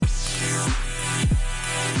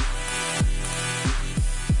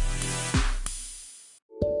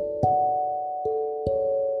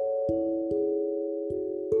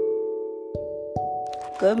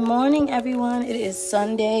Good morning, everyone. It is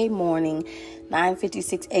Sunday morning,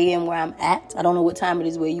 9:56 a.m. where I'm at. I don't know what time it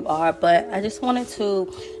is where you are, but I just wanted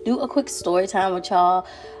to do a quick story time with y'all.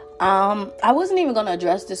 I wasn't even going to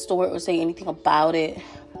address this story or say anything about it,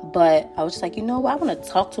 but I was just like, you know what? I want to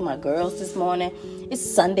talk to my girls this morning. It's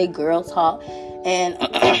Sunday Girl Talk, and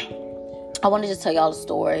I want to just tell y'all a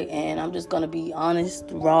story, and I'm just going to be honest,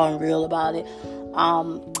 raw, and real about it.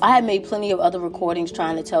 I had made plenty of other recordings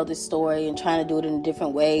trying to tell this story and trying to do it in a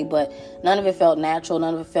different way, but none of it felt natural.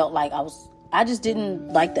 None of it felt like I just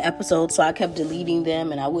didn't like the episode, so I kept deleting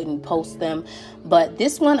them and I wouldn't post them. But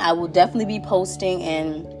this one I will definitely be posting,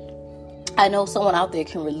 and I know someone out there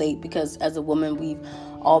can relate because as a woman, we've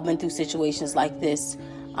all been through situations like this.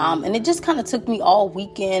 And it just kind of took me all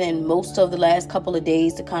weekend and most of the last couple of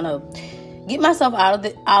days to kind of get myself out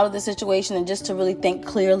of the situation and just to really think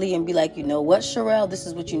clearly and be like, you know what, Sherelle, this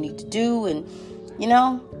is what you need to do. And,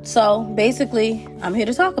 so basically I'm here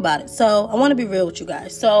to talk about it. So I want to be real with you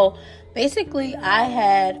guys. So basically I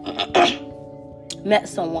had met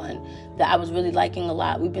someone that I was really liking a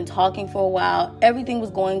lot. We've been talking for a while. Everything was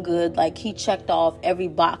going good. Like, he checked off every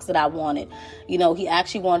box that I wanted. He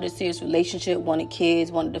actually wanted a serious relationship, wanted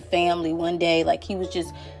kids, wanted a family one day. Like, he was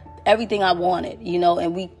just everything I wanted,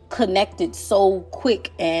 and we connected so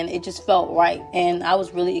quick and it just felt right. And I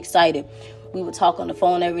was really excited. We would talk on the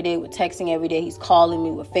phone every day. We're texting every day. He's calling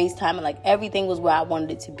me. We're FaceTiming. Like, everything was where I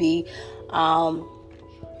wanted it to be.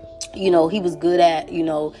 He was good at,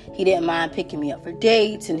 he didn't mind picking me up for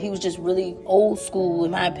dates, and he was just really old school,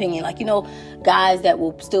 in my opinion. Like, guys that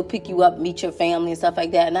will still pick you up, meet your family and stuff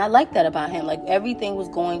like that. And I like that about him. Like, everything was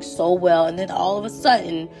going so well. And then all of a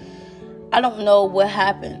sudden, I don't know what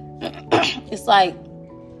happened. It's like,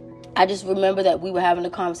 I just remember that we were having a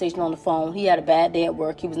conversation on the phone. He had a bad day at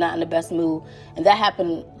work. He was not in the best mood. And that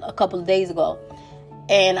happened a couple of days ago.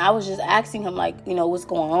 And I was just asking him, like, what's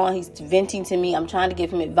going on? He's venting to me. I'm trying to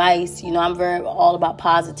give him advice. I'm very all about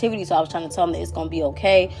positivity. So I was trying to tell him that it's going to be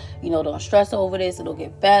okay. Don't stress over this. It'll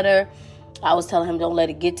get better. I was telling him don't let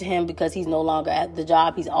it get to him because he's no longer at the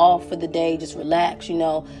job. He's off for the day. Just relax,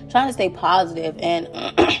 trying to stay positive. And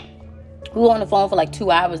we were on the phone for like 2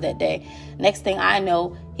 hours that day. Next thing I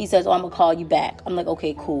know, he says, I'm going to call you back. I'm like,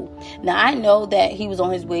 okay, cool. Now, I know that he was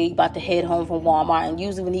on his way about to head home from Walmart. And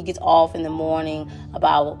usually when he gets off in the morning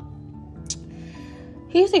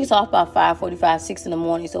he usually gets off about 5:45, 6 in the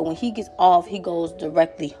morning. So when he gets off, he goes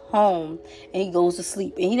directly home and he goes to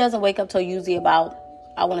sleep. And he doesn't wake up till usually about,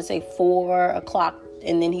 I want to say 4 o'clock.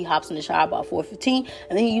 And then he hops in the shower about 4:15.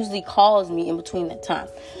 And then he usually calls me in between that time.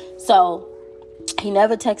 So he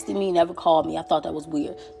never texted me, never called me. I thought that was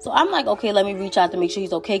weird. So I'm like, okay, let me reach out to make sure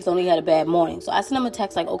he's okay because I know he had a bad morning. So I sent him a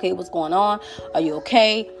text like, okay, what's going on? Are you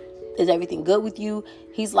okay? Is everything good with you?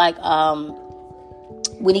 He's like,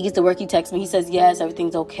 when he gets to work, he texts me. He says, yes,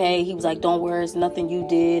 everything's okay. He was like, don't worry, it's nothing you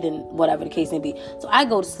did and whatever the case may be. So I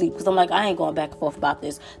go to sleep because I'm like, I ain't going back and forth about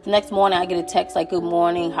this. The next morning, I get a text like, good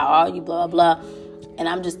morning, how are you, blah, blah. And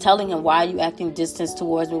I'm just telling him, why are you acting distance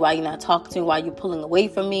towards me? Why are you not talking to me? Why are you pulling away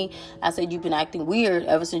from me? I said, you've been acting weird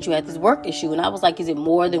ever since you had this work issue. And I was like, is it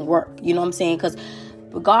more than work? You know what I'm saying? Because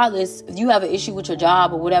regardless, if you have an issue with your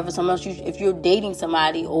job or whatever, if you're dating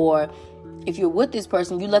somebody or if you're with this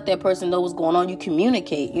person, you let that person know what's going on. You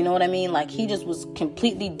communicate. You know what I mean? Like, he just was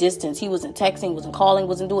completely distant. He wasn't texting, wasn't calling,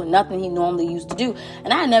 wasn't doing nothing he normally used to do.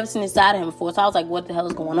 And I had never seen this side of him before. So I was like, what the hell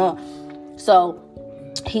is going on? So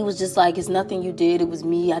he was just like, it's nothing you did. It was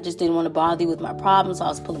me. I just didn't want to bother you with my problems. So I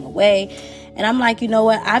was pulling away. And I'm like, you know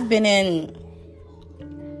what? I've been in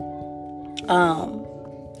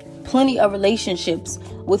plenty of relationships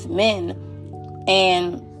with men.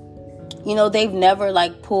 And, they've never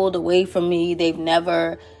like pulled away from me. They've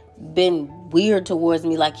never been weird towards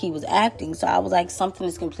me like he was acting. So I was like, something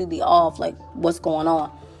is completely off. Like, what's going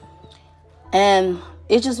on? And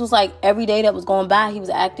it just was like every day that was going by, he was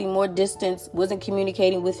acting more distant, wasn't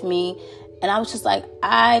communicating with me. And I was just like,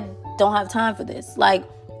 I don't have time for this. Like,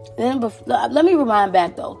 let me rewind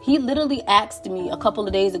back though. He literally asked me a couple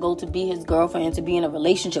of days ago to be his girlfriend and to be in a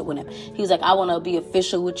relationship with him. He was like, I want to be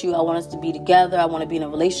official with you. I want us to be together. I want to be in a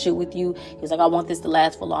relationship with you. He was like, I want this to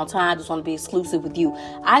last for a long time. I just want to be exclusive with you.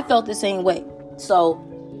 I felt the same way. So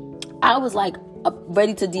I was like,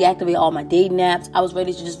 ready to deactivate all my dating apps. I was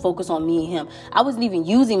ready to just focus on me and him. I wasn't even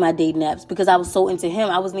using my dating apps because I was so into him.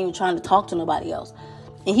 I wasn't even trying to talk to nobody else.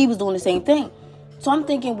 And he was doing the same thing. So I'm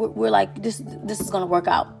thinking we're like, this is going to work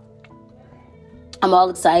out. I'm all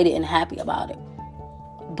excited and happy about it.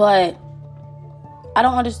 But I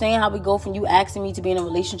don't understand how we go from you asking me to be in a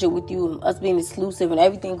relationship with you and us being exclusive and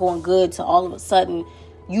everything going good to all of a sudden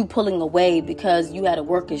you pulling away because you had a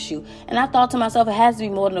work issue. And I thought to myself, it has to be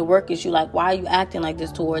more than a work issue. Like, why are you acting like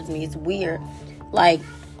this towards me? It's weird. Like,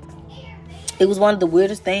 it was one of the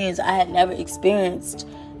weirdest things. I had never experienced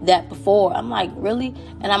that before. I'm like, really?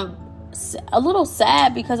 And I'm a little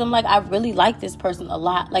sad because I'm like, I really like this person a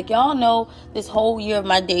lot. Like, y'all know, this whole year of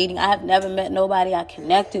my dating, I have never met nobody I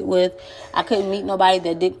connected with. I couldn't meet nobody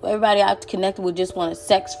that did. Everybody I connected with just wanted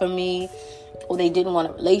sex from me, or they didn't want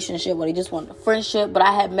a relationship, or they just wanted a friendship. But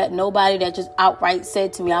I had met nobody that just outright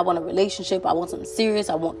said to me, I want a relationship, I want something serious,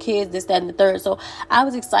 I want kids, this, that, and the third. So I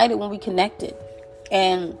was excited when we connected.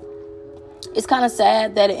 And it's kind of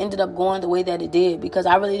sad that it ended up going the way that it did, because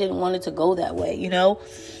I really didn't want it to go that way, you know?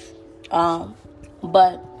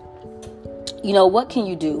 But, you know, what can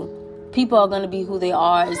you do? People are going to be who they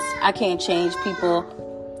are. I can't change people.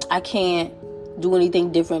 I can't do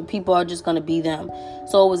anything different. People are just going to be them.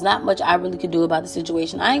 So it was not much I really could do about the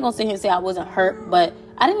situation. I ain't going to sit here and say I wasn't hurt, but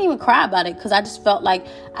I didn't even cry about it, because I just felt like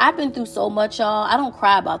I've been through so much, y'all. I don't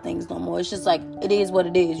cry about things no more. It's just like, it is what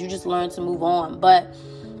it is. You just learn to move on. But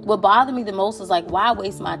what bothered me the most is, like, why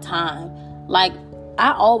waste my time? Like,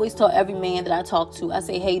 I always tell every man that I talk to, I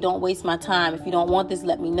say, hey, don't waste my time. If you don't want this,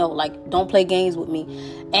 let me know. Like, don't play games with me.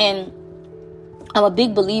 And I'm a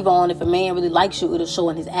big believer on, if a man really likes you, it'll show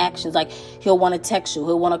in his actions. Like, he'll want to text you.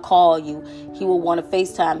 He'll want to call you. He will want to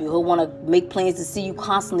FaceTime you. He'll want to make plans to see you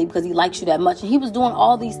constantly because he likes you that much. And he was doing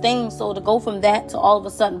all these things. So to go from that to all of a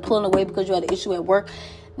sudden pulling away because you had an issue at work,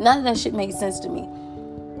 none of that shit made sense to me.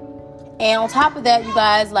 And on top of that, you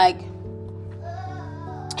guys, like,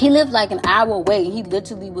 he lived like an hour away. He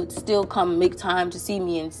literally would still come make time to see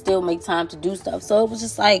me and still make time to do stuff. So it was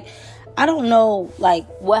just like, I don't know, like,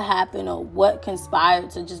 what happened or what conspired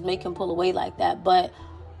to just make him pull away like that. But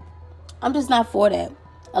I'm just not for that.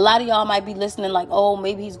 A lot of y'all might be listening like, oh,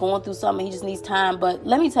 maybe he's going through something. He just needs time. But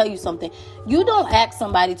let me tell you something. You don't ask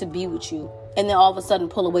somebody to be with you and then all of a sudden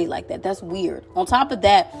pull away like that. That's weird. On top of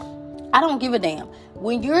that, I don't give a damn.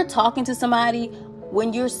 When you're talking to somebody,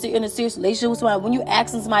 when you're in a serious relationship with somebody, when you're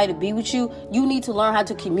asking somebody to be with you, you need to learn how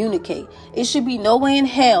to communicate. It should be no way in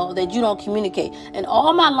hell that you don't communicate. And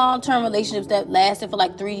all my long-term relationships that lasted for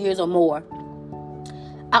like 3 years or more,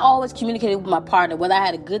 I always communicated with my partner, whether I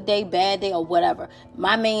had a good day, bad day, or whatever.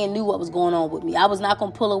 My man knew what was going on with me. I was not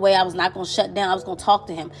going to pull away. I was not going to shut down. I was going to talk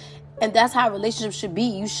to him. And that's how relationships should be.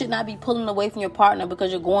 You should not be pulling away from your partner because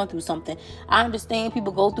you're going through something. I understand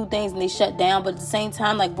people go through things and they shut down, but at the same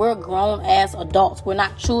time, like, we're grown-ass adults. We're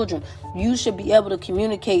not children. You should be able to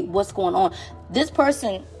communicate what's going on. This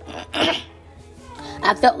person,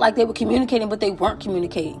 I felt like they were communicating, but they weren't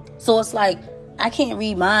communicating. So it's like, I can't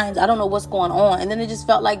read minds. I don't know what's going on. And then it just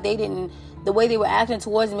felt like the way they were acting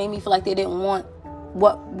towards me made me feel like they didn't want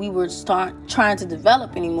what we were trying to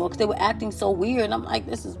develop anymore, because they were acting so weird. And I'm like,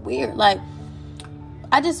 this is weird. Like,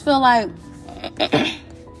 I just feel like,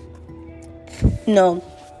 no,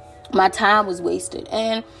 my time was wasted.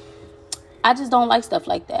 And I just don't like stuff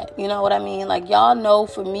like that. You know what I mean? Like, y'all know,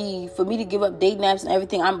 for me to give up date naps and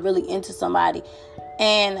everything, I'm really into somebody.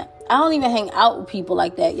 And I don't even hang out with people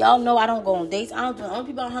like that. Y'all know I don't go on dates. The only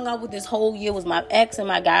people I hung out with this whole year was my ex and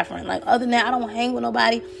my guy friend. Like, other than that, I don't hang with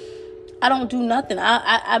nobody. I don't do nothing.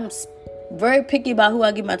 I'm very picky about who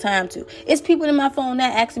I give my time to. It's people in my phone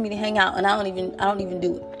now asking me to hang out, and I don't even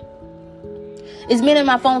do it. It's men in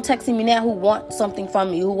my phone texting me now who want something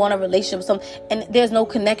from me, who want a relationship with something, and there's no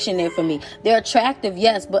connection there for me. They're attractive,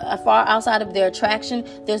 yes, but far outside of their attraction,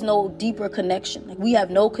 there's no deeper connection. Like, we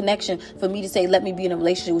have no connection for me to say, let me be in a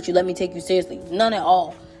relationship with you, let me take you seriously. None at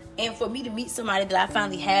all. And for me to meet somebody that I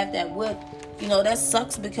finally have that would, you know, that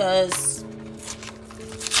sucks, because,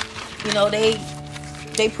 you know, they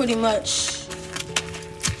pretty much,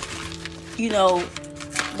 you know,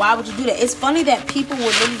 why would you do that? It's funny that people would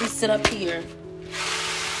literally sit up here.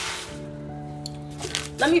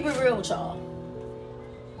 Let me be real with y'all.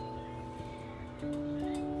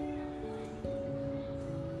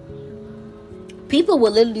 People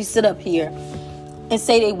would literally sit up here and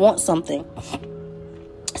say they want something.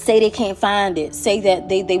 Say they can't find it. Say that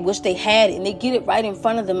they wish they had it, and they get it right in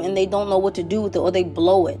front of them and they don't know what to do with it, or they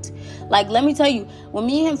blow it. Like, let me tell you, when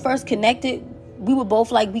me and him first connected, we were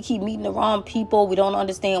both like, we keep meeting the wrong people. We don't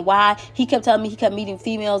understand why. He kept telling me he kept meeting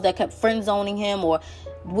females that kept friend zoning him, or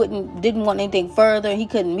didn't want anything further. He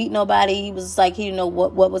couldn't meet nobody. He was like, he didn't know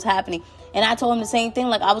what was happening. And I told him the same thing.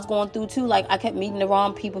 Like, I was going through too. Like, I kept meeting the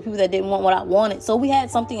wrong people that didn't want what I wanted. So we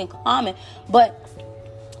had something in common, but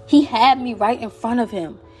he had me right in front of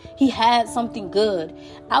him. He had something good.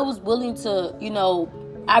 I was willing to, you know,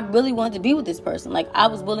 I really wanted to be with this person. Like, I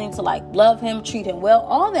was willing to, like, love him, treat him well,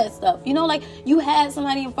 all that stuff. You know, like, you had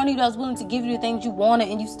somebody in front of you that was willing to give you the things you wanted,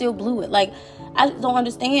 and you still blew it. Like, I just don't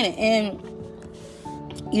understand it.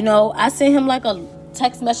 And, you know, I sent him, like, a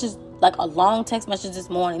text message, like, a long text message this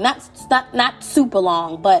morning. Not super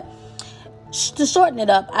long, but to shorten it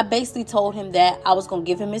up, I basically told him that I was going to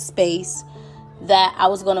give him his space, that I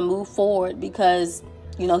was going to move forward because,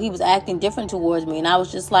 you know, he was acting different towards me. And I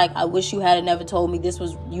was just like, I wish you had never told me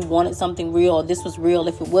you wanted something real, or this was real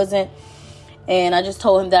if it wasn't. And I just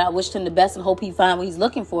told him that I wished him the best and hope he find what he's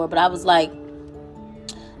looking for. But I was like,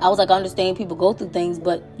 I understand people go through things,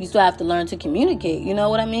 but you still have to learn to communicate. You know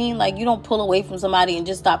what I mean? Like, you don't pull away from somebody and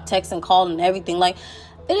just stop texting, calling, and everything. Like,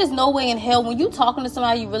 it is no way in hell when you talking to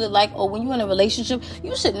somebody you really like, or when you're in a relationship,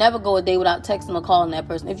 you should never go a day without texting or calling that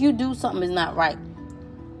person. If you do, something is not right.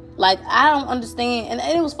 Like, I don't understand.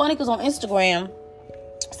 And it was funny because on Instagram,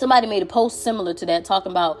 somebody made a post similar to that,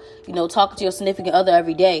 talking about, you know, talking to your significant other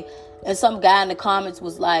every day. And some guy in the comments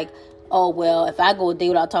was like, oh, well, if I go a day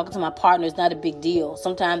without talking to my partner, it's not a big deal.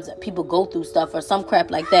 Sometimes people go through stuff or some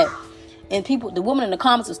crap like that. And the woman in the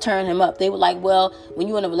comments was tearing him up. They were like, well, when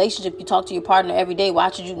you're in a relationship, you talk to your partner every day. Why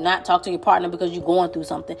should you not talk to your partner because you're going through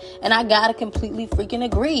something? And I gotta completely freaking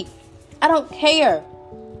agree. I don't care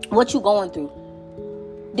what you're going through.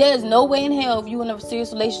 There's no way in hell if you're in a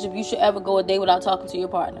serious relationship, you should ever go a day without talking to your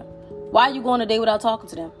partner. Why are you going a day without talking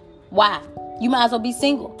to them? Why? You might as well be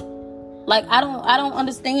single. Like, I don't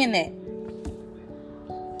understand that.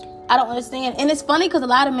 I don't understand. And it's funny because a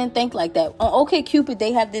lot of men think like that. On OkCupid,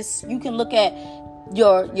 they have this, you can look at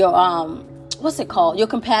your what's it called? Your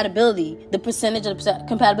compatibility, the percentage of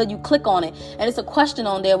compatibility. You click on it, and it's a question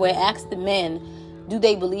on there where it asks the men, do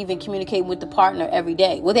they believe in communicating with the partner every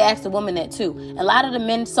day? Well, they ask the woman that too. And a lot of the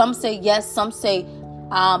men, some say yes, some say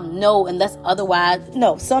no, unless otherwise.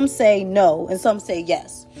 No, some say no, and some say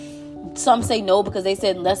yes. Some say no because they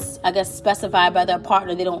said unless, I guess, specified by their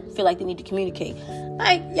partner, they don't feel like they need to communicate.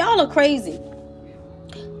 Like, y'all are crazy.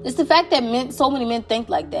 It's the fact that so many men think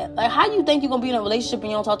like that. Like, how you think you're going to be in a relationship and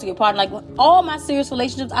you don't talk to your partner? Like, all my serious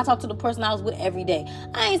relationships, I talk to the person I was with every day.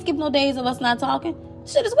 I ain't skip no days of us not talking.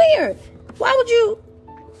 Shit is weird. Why would you?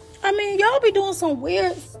 I mean, y'all be doing some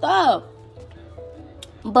weird stuff.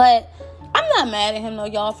 But I'm not mad at him, though,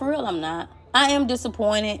 y'all. For real, I'm not. I am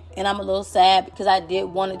disappointed, and I'm a little sad because I did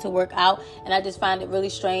want it to work out, and I just find it really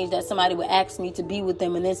strange that somebody would ask me to be with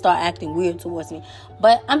them and then start acting weird towards me.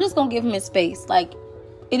 But I'm just going to give him his space. Like,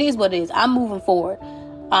 it is what it is. I'm moving forward.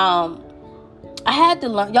 I had to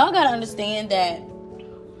learn. Y'all got to understand that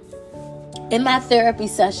in my therapy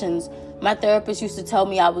sessions, my therapist used to tell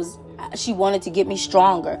me she wanted to get me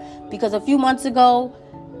stronger because a few months ago,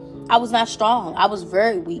 I was not strong. I was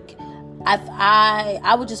very weak.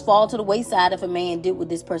 I would just fall to the wayside if a man did what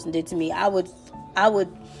this person did to me. I would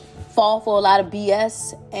fall for a lot of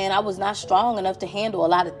BS, and I was not strong enough to handle a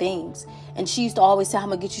lot of things. And she used to always say, I'm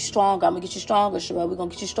going to get you stronger. I'm going to get you stronger, Sherelle. We're going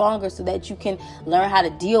to get you stronger so that you can learn how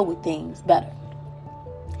to deal with things better.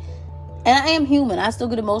 And I am human. I still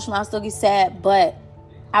get emotional. I still get sad. But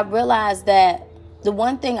I realized that the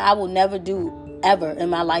one thing I will never do ever in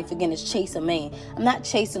my life again is chase a man. I'm not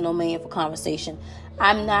chasing no man for conversation.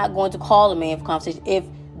 I'm not going to call a man for conversation. If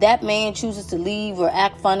that man chooses to leave or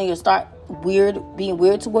act funny or start being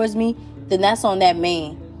weird towards me, then that's on that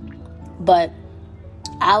man. But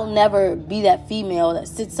I'll never be that female that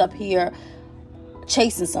sits up here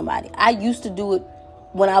chasing somebody. I used to do it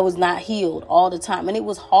when I was not healed all the time, and it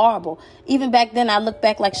was horrible. Even back then, I look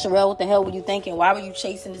back like, Sherelle, what the hell were you thinking? Why were you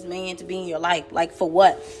chasing this man to be in your life? Like, for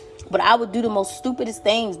what? But I would do the most stupidest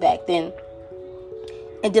things back then.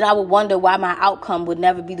 And then I would wonder why my outcome would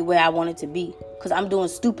never be the way I want it to be. Because I'm doing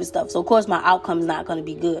stupid stuff. So, of course, my outcome is not going to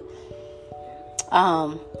be good.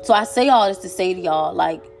 So I say all this to say to y'all,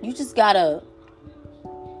 like, you just got to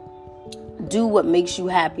do what makes you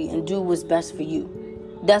happy and do what's best for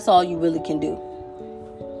you. That's all you really can do.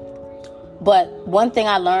 But one thing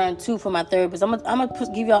I learned, too, from my therapist, I'm going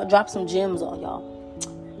to drop some gems on y'all.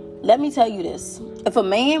 Let me tell you this. If a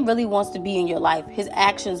man really wants to be in your life, his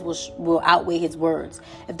actions will outweigh his words.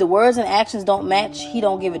 If the words and actions don't match, he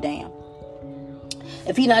don't give a damn.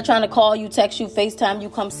 If he's not trying to call you, text you, FaceTime you,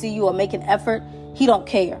 come see you, or make an effort, he don't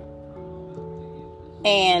care.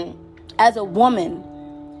 And as a woman,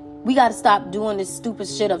 we got to stop doing this stupid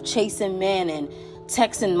shit of chasing men and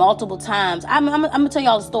texting multiple times. I'm going to tell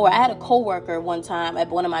y'all a story. I had a coworker one time at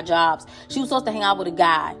one of my jobs. She was supposed to hang out with a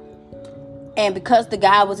guy. And because the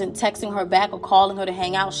guy wasn't texting her back or calling her to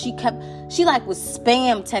hang out, she was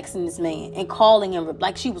spam texting this man and calling him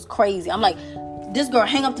like she was crazy. I'm like, this girl,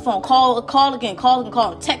 hang up the phone, call again,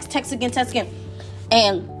 text again.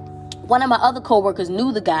 And one of my other coworkers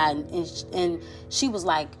knew the guy, and she was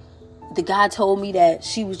like, the guy told me that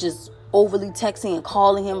she was just overly texting and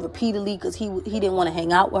calling him repeatedly because he didn't want to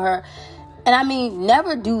hang out with her. And I mean,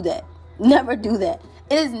 never do that. Never do that.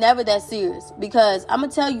 It is never that serious, because I'm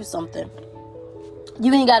gonna tell you something.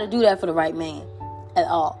 You ain't got to do that for the right man at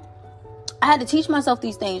all. I had to teach myself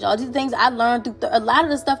these things. All these things I learned through a lot of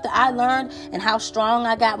the stuff that I learned and how strong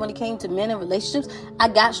I got when it came to men and relationships. I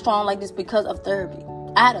got strong like this because of therapy.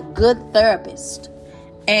 I had a good therapist.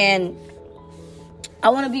 And I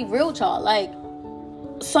want to be real with y'all. Like,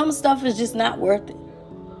 some stuff is just not worth it.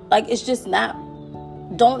 Like, it's just not.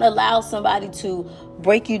 Don't allow somebody to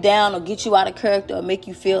break you down or get you out of character or make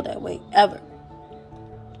you feel that way, ever.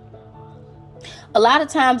 A lot of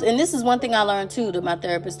times, and this is one thing I learned too that my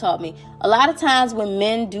therapist taught me. A lot of times when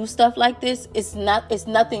men do stuff like this, it's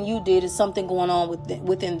nothing you did. It's something going on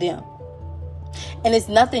within them. And it's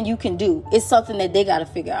nothing you can do. It's something that they got to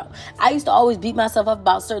figure out. I used to always beat myself up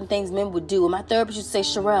about certain things men would do. And my therapist used to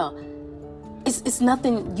say, Sherelle, it's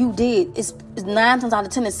nothing you did. It's 9 times out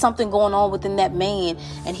of 10, it's something going on within that man,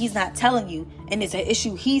 and he's not telling you, and it's an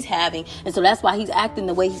issue he's having, and so that's why he's acting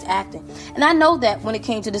the way he's acting. And I know that when it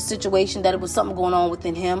came to this situation, that it was something going on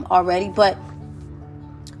within him already, but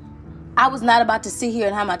I was not about to sit here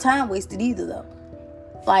and have my time wasted either, though.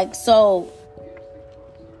 Like, so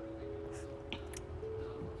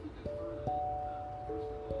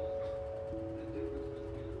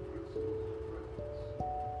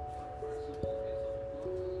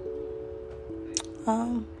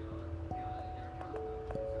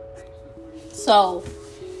So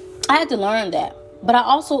I had to learn that. But I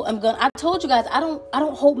also I told you guys, I don't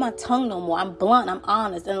hold my tongue no more. I'm blunt, I'm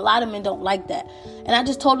honest. And a lot of men don't like that. And I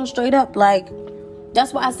just told him straight up, like,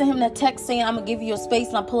 that's why I sent him that text saying, I'm going to give you your space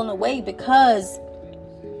and I'm pulling away, because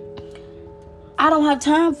I don't have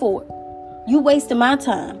time for it. You wasted my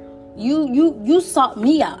time. You sought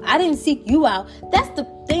me out. I didn't seek you out. That's the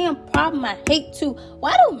damn problem I hate too.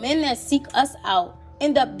 Why do men that seek us out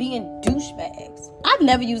end up being douchebags? I've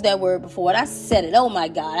never used that word before, and I said it. Oh my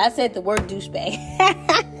God, I said the word douchebag.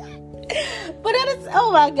 But that is,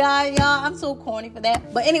 oh my God, y'all, I'm so corny for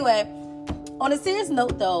that. But anyway, on a serious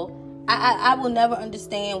note though, I will never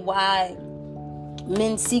understand why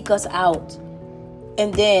men seek us out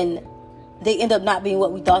and then they end up not being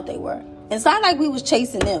what we thought they were. And it's not like we was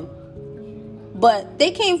chasing them, but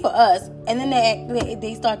they came for us, and then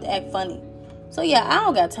they start to act funny. So yeah, I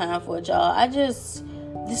don't got time for it, y'all.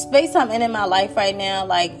 The space I'm in my life right now,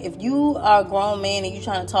 like, if you are a grown man and you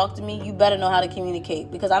trying to talk to me, you better know how to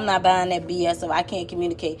communicate, because I'm not buying that BS if I can't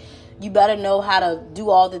communicate. You better know how to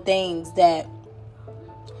do all the things that,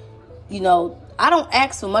 I don't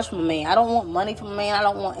ask for much from a man. I don't want money from a man. I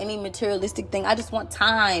don't want any materialistic thing. I just want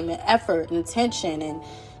time and effort and attention and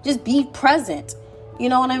just be present. You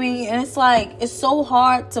know what I mean? And it's like, it's so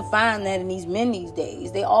hard to find that in these men these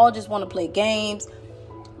days. They all just want to play games.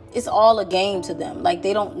 It's all a game to them. Like,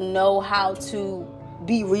 they don't know how to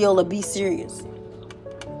be real or be serious.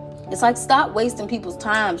 It's like, stop wasting people's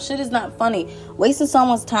time. Shit is not funny. Wasting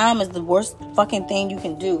someone's time is the worst fucking thing you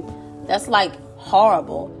can do. That's like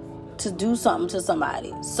horrible, to do something to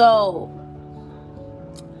somebody. So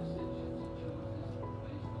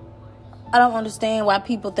I don't understand why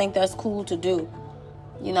people think that's cool to do.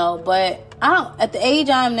 But at the age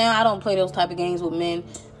I am now, I don't play those type of games with men.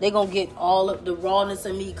 They gonna get all of the rawness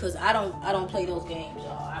of me, because I don't play those games,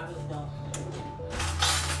 y'all. I really don't.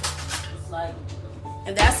 It's like,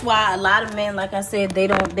 and that's why a lot of men, like I said,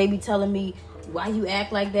 they be telling me, why you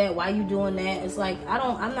act like that? Why you doing that? It's like,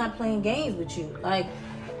 I'm not playing games with you. Like,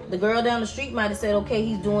 the girl down the street might have said, okay,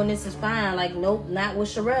 he's doing this, is fine. Like, nope, not with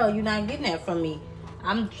Sherelle. You're not getting that from me.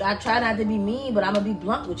 I try not to be mean, but I'm gonna be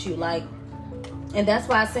blunt with you. Like, and that's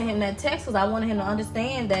why I sent him that text, because I wanted him to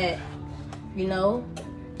understand that,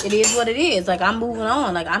 it is what it is. Like, I'm moving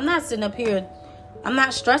on. Like, I'm not sitting up here, I'm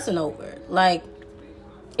not stressing over it. Like,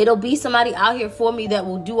 it'll be somebody out here for me that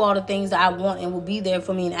will do all the things that I want and will be there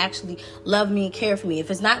for me and actually love me and care for me. If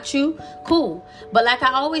it's not you, cool. But like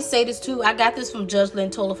I always say this too, I got this from Judge Lynn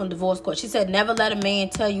Tola from Divorce Court. She said, never let a man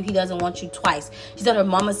tell you he doesn't want you twice. She said her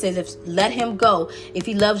mama says, let him go. If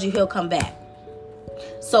he loves you, he'll come back.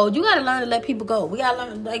 So you got to learn to let people go. We got to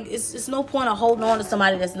learn, like, it's no point of holding on to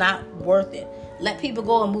somebody that's not worth it. Let people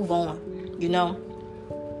go and move on,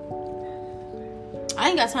 I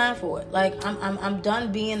ain't got time for it. Like, I'm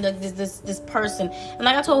done being this person. And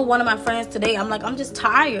like I told one of my friends today, I'm like, I'm just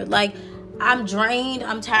tired. Like, I'm drained.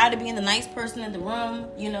 I'm tired of being the nice person in the room,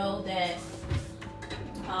 that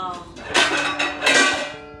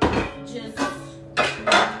just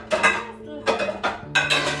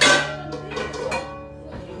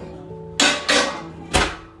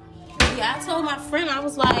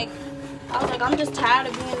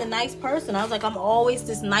nice person. I was like, I'm always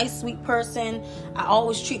this nice, sweet person. I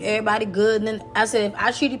always treat everybody good. And then I said, if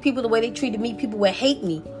I treated people the way they treated me, people would hate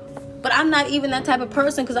me. But I'm not even that type of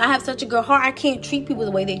person because I have such a good heart. I can't treat people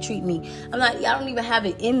the way they treat me. I don't even have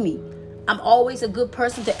it in me. I'm always a good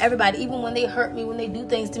person to everybody. Even when they hurt me, when they do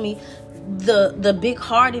things to me, the big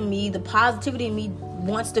heart in me, the positivity in me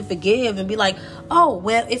wants to forgive and be like, oh,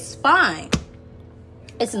 well, it's fine.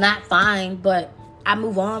 It's not fine, but I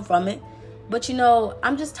move on from it. But,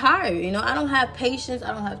 I'm just tired. I don't have patience.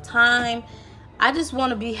 I don't have time. I just want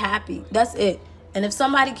to be happy. That's it. And if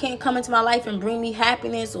somebody can't come into my life and bring me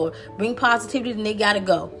happiness or bring positivity, then they got to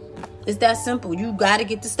go. It's that simple. You got to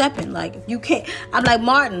get to stepping. Like, if you can't, I'm like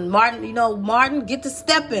Martin, get to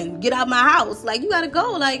stepping. Get out my house. Like, you got to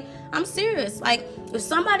go. Like, I'm serious. Like, if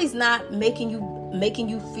somebody's not making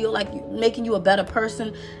you feel like making you a better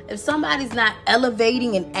person, if somebody's not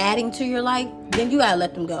elevating and adding to your life, then you got to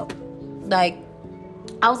let them go. Like,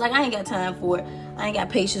 I was like, I ain't got time for it. I ain't got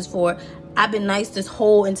patience for it. I've been nice this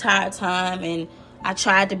whole entire time, and I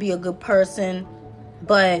tried to be a good person,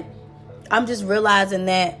 but I'm just realizing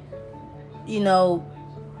that,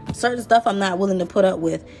 certain stuff I'm not willing to put up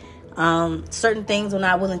with. Certain things I'm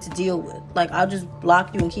not willing to deal with. Like, I'll just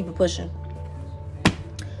block you and keep it pushing.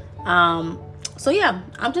 So yeah,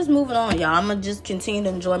 I'm just moving on, y'all. I'm gonna just continue to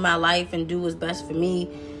enjoy my life and do what's best for me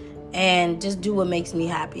and just do what makes me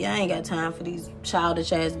happy. I ain't got time for these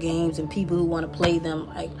childish ass games and people who want to play them.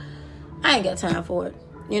 Like, I ain't got time for it.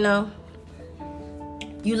 You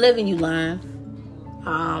live and you learn.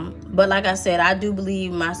 But like I said, I do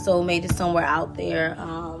believe my soulmate is somewhere out there.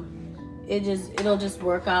 It'll just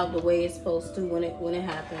work out the way it's supposed to when it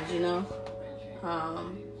happens,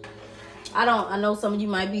 I know some of you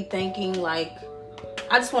might be thinking, like,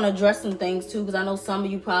 I just want to address some things too, because I know some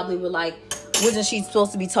of you probably were like, wasn't she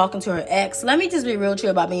supposed to be talking to her ex? Let me just be real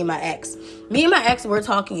chill about me and my ex. Me and my ex were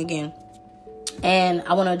talking again, and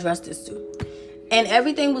I want to address this too. And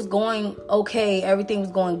everything was going okay. Everything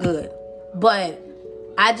was going good. But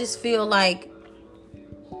I just feel like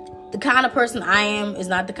the kind of person I am is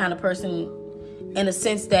not the kind of person in the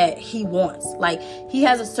sense that he wants. Like, he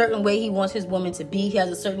has a certain way he wants his woman to be. He has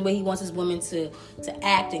a certain way he wants his woman to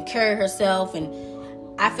act and carry herself. And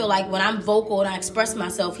I feel like when I'm vocal and I express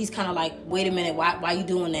myself, he's kind of like, wait a minute, why are you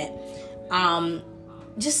doing that?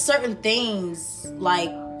 Just certain things,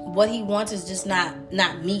 like, what he wants is just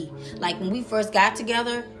not me. Like, when we first got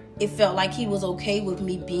together, it felt like he was okay with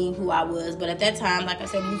me being who I was. But at that time, like I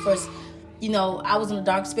said, when we first, I was in a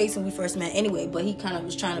dark space when we first met anyway, but he kind of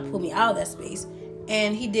was trying to pull me out of that space.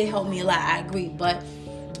 And he did help me a lot, I agree. But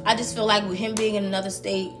I just feel like with him being in another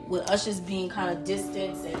state, with us just being kind of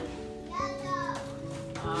distant, and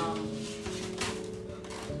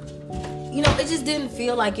it just didn't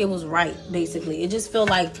feel like it was right, basically. It just felt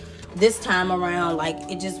like this time around, like,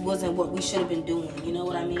 it just wasn't what we should have been doing. You know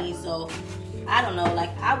what I mean? So, I don't know.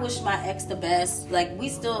 Like, I wish my ex the best. Like, we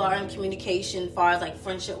still are in communication as far as, like,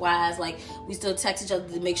 friendship-wise. Like, we still text each other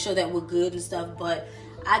to make sure that we're good and stuff. But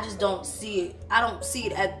I just don't see it. I don't see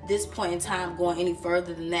it at this point in time going any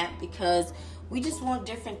further than that, because we just want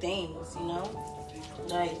different things,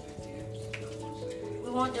 Like, we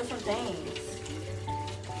want different things.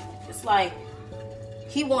 It's like,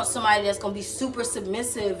 he wants somebody that's going to be super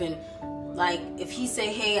submissive, and, like, if he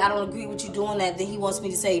say, hey, I don't agree with you doing that, then he wants me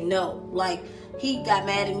to say no. Like, he got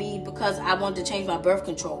mad at me because I wanted to change my birth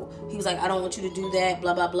control. He was like, I don't want you to do that,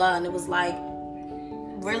 blah, blah, blah. And it was like,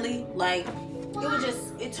 really? Like,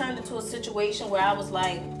 it turned into a situation where I was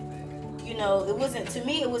like, it wasn't, to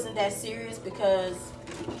me, it wasn't that serious, because,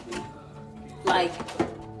 like,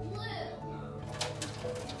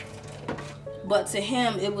 but to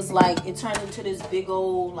him, it was like, it turned into this big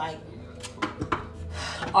old, like,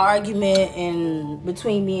 argument and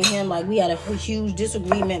between me and him. Like, we had a huge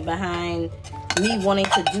disagreement behind me wanting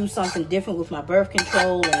to do something different with my birth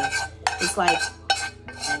control. And it's like,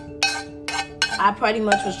 I pretty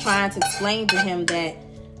much was trying to explain to him that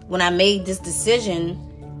when I made this decision,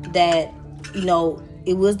 that,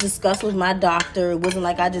 it was discussed with my doctor. It wasn't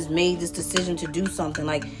like I just made this decision to do something.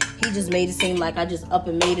 Like, he just made it seem like I just up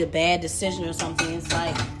and made a bad decision or something. It's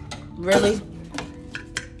like, really?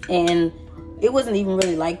 And it wasn't even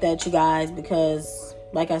really like that, you guys, because,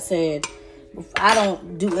 like I said, I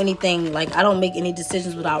don't do anything, like, I don't make any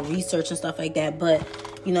decisions without research and stuff like that. But,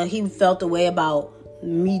 he felt the way about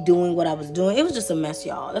me doing what I was doing. It was just a mess,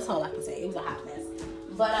 y'all. That's all I can say. It was a hot mess.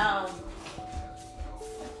 But,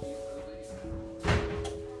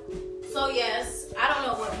 so yes, I don't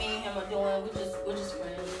know what me and him are doing. We're just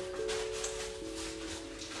friends.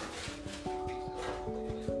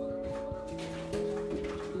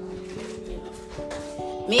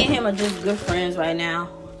 Me and him are just good friends right now.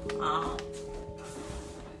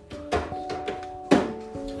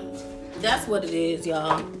 That's what it is,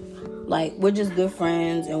 y'all. Like, we're just good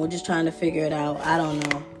friends and we're just trying to figure it out. I don't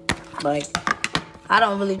know. Like, I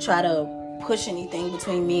don't really try to push anything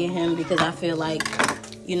between me and him because I feel like,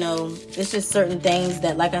 you know, it's just certain things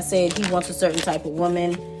that, like I said, he wants a certain type of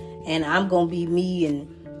woman and I'm going to be me and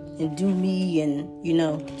do me, and, you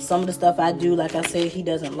know, some of the stuff I do, like I said, he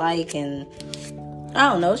doesn't like, and I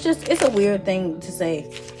don't know. It's a weird thing to say.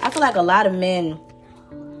 I feel like a lot of men,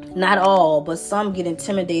 not all, but some get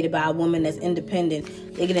intimidated by a woman that's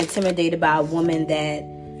independent. They get intimidated by a woman that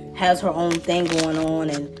has her own thing going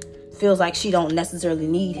on and feels like she don't necessarily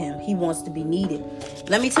need him. He wants to be needed.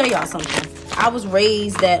 Let me tell y'all something. I was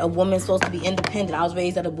raised that a woman's supposed to be independent. I was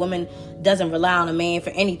raised that a woman doesn't rely on a man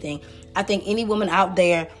for anything. I think any woman out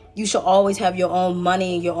there, you should always have your own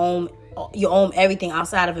money and your own everything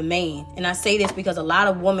outside of a man. And I say this because a lot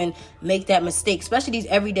of women make that mistake, especially these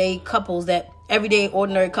everyday couples, that everyday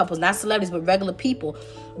ordinary couples, not celebrities, but regular people.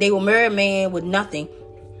 They will marry a man with nothing,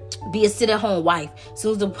 be a sit-at-home wife. As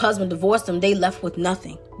soon as the husband divorced them, they left with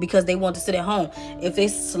nothing because they want to sit at home. If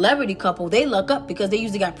it's a celebrity couple, they luck up because they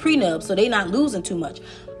usually got prenups, so they're not losing too much.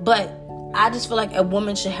 But I just feel like a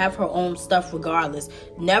woman should have her own stuff regardless.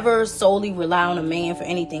 Never solely rely on a man for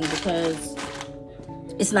anything because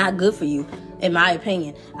it's not good for you, in my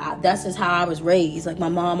opinion. That's just how I was raised. Like, my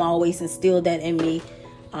mom always instilled that in me.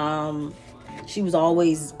 She was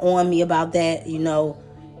always on me about that, you know.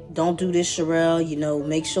 Don't do this, Sherelle, you know,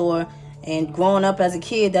 make sure. And growing up as a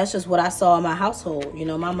kid, that's just what I saw in my household. You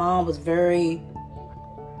know, my mom was very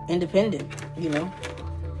independent, you know.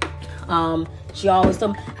 She always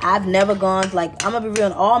told me, I've never gone, like, I'm going to be real,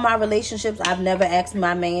 in all my relationships, I've never asked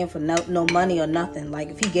my man for no money or nothing. Like,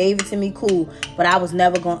 if he gave it to me, cool. But I was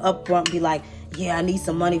never going to up front be like, yeah, I need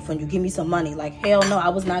some money from you. Give me some money. Like, hell no, I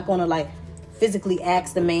was not going to, like, physically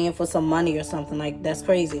ask the man for some money or something. Like, that's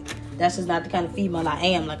crazy. That's just not the kind of female I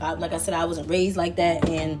am. Like I said, I wasn't raised like that,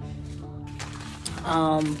 and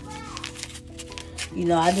you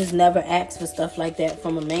know, I just never asked for stuff like that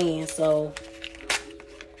from a man. So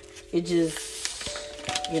it just,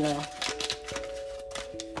 you know,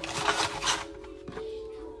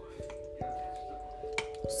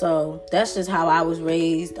 so that's just how I was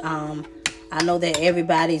raised. I know that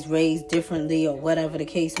everybody's raised differently or whatever the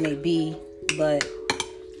case may be, but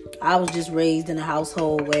I was just raised in a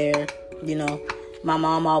household where, you know, my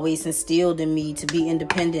mom always instilled in me to be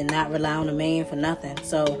independent, not rely on a man for nothing.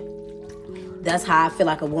 So that's how I feel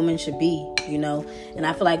like a woman should be, you know. And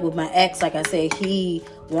I feel like with my ex, like I said, he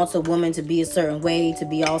wants a woman to be a certain way, to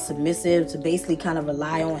be all submissive, to basically kind of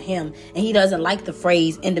rely on him. And he doesn't like the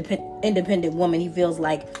phrase independent woman. He feels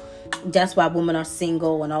like that's why women are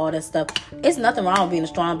single and all that stuff. It's nothing wrong with being a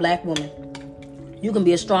strong black woman. You can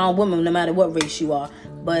be a strong woman no matter what race you are.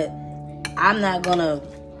 But I'm not gonna,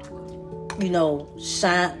 you know,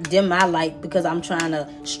 dim my light because I'm trying to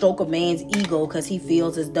stroke a man's ego because he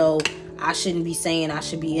feels as though I shouldn't be saying I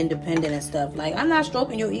should be independent and stuff. Like, I'm not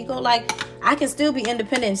stroking your ego. Like, I can still be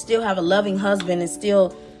independent and still have a loving husband and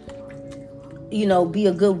still, you know, be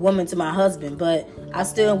a good woman to my husband. But I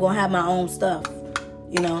still gonna have my own stuff,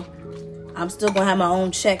 you know. I'm still gonna have my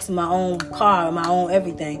own checks, my own car, my own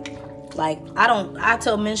everything. Like, I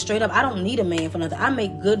tell men straight up, I don't need a man for nothing. I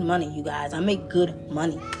make good money, you guys. I make good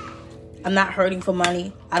money. I'm not hurting for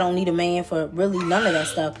money. I don't need a man for really none of that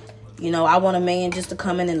stuff. You know, I want a man just to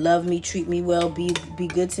come in and love me, treat me well, be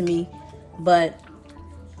good to me. But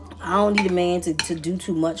I don't need a man to do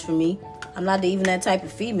too much for me. I'm not even that type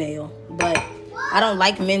of female. But I don't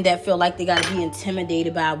like men that feel like they got to be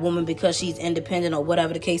intimidated by a woman because she's independent or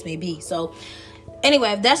whatever the case may be. So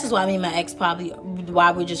anyway, that's just why me and my ex probably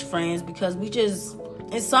why we're just friends, because we just,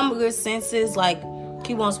 in some good senses, like,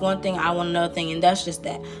 he wants one thing, I want another thing, and that's just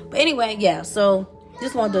that. But anyway, yeah, so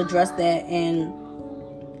just wanted to address that, and,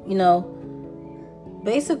 you know,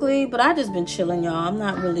 basically, but I just been chilling, y'all. I'm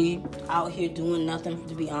not really out here doing nothing,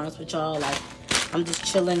 to be honest with y'all. Like, I'm just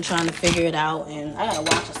chilling, trying to figure it out, and I gotta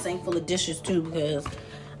wash a sink full of dishes, too, because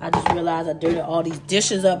I just realized I dirtied all these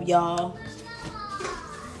dishes up, y'all.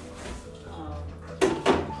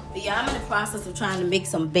 Yeah, I'm in the process of trying to make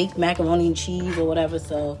some baked macaroni and cheese or whatever.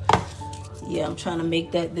 So, yeah, I'm trying to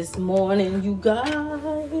make that this morning, you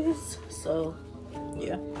guys. So,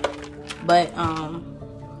 yeah. But,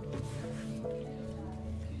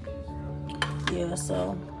 yeah,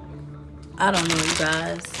 so, I don't know, you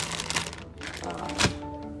guys.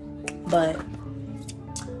 But,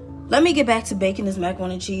 let me get back to baking this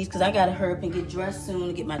macaroni and cheese because I got to hurry up and get dressed soon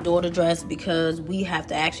to get my daughter dressed because we have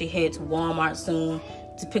to actually head to Walmart soon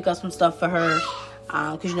to pick up some stuff for her.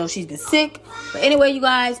 because you know she's been sick. But anyway, you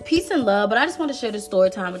guys, peace and love. But I just want to share this story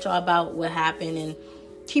time with y'all about what happened and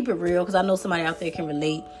keep it real, because I know somebody out there can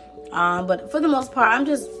relate. But for the most part, I'm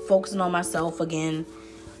just focusing on myself again,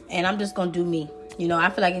 and I'm just gonna do me. You know, I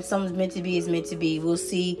feel like if something's meant to be, it's meant to be. We'll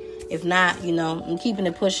see. If not, you know, I'm keeping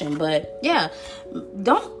it pushing. But yeah,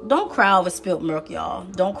 don't cry over spilt milk, y'all.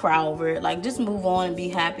 Don't cry over it. Like, just move on and be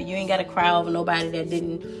happy. You ain't got to cry over nobody that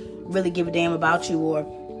didn't really give a damn about you, or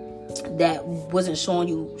that wasn't showing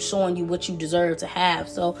you what you deserve to have.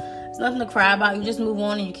 So it's nothing to cry about. You just move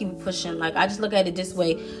on and you keep it pushing. Like, I just look at it this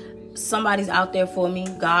way. Somebody's out there for me.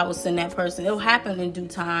 God will send that person. It'll happen in due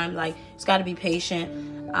time. Like, it's got to be patient.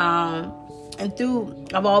 And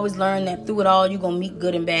I've always learned that through it all, you're going to meet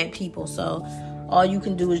good and bad people. So all you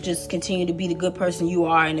can do is just continue to be the good person you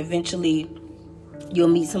are, and eventually you'll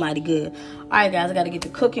meet somebody good. All right, guys, I got to get to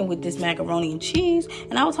cooking with this macaroni and cheese,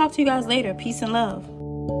 and I will talk to you guys later. Peace and love.